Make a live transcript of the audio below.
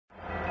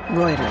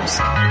Reuters.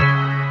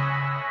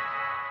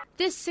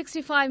 This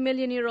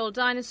 65-million-year-old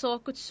dinosaur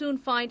could soon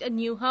find a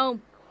new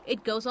home.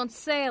 It goes on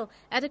sale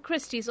at a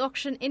Christie's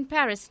auction in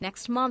Paris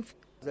next month.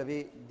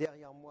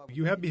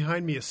 You have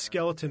behind me a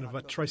skeleton of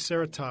a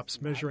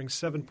triceratops measuring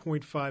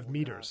 7.5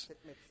 meters.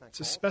 It's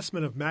a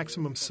specimen of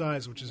maximum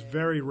size, which is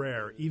very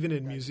rare, even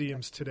in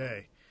museums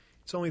today.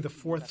 It's only the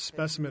fourth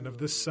specimen of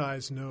this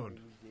size known.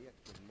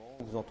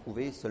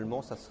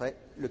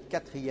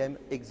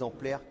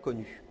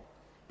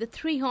 The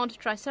three-horned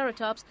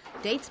triceratops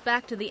dates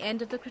back to the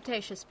end of the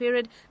Cretaceous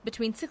period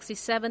between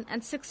 67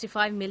 and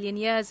 65 million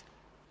years.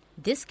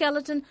 This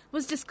skeleton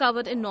was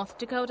discovered in North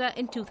Dakota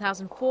in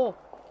 2004.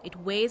 It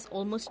weighs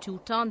almost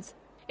 2 tons.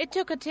 It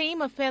took a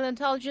team of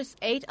paleontologists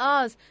 8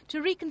 hours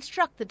to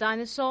reconstruct the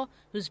dinosaur,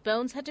 whose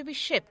bones had to be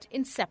shipped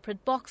in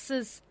separate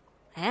boxes.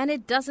 And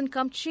it doesn't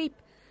come cheap.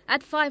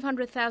 At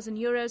 500,000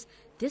 euros,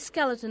 this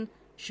skeleton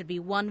should be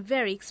one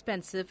very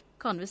expensive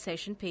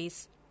conversation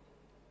piece.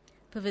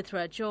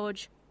 Pavithra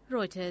George,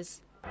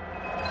 Reuters.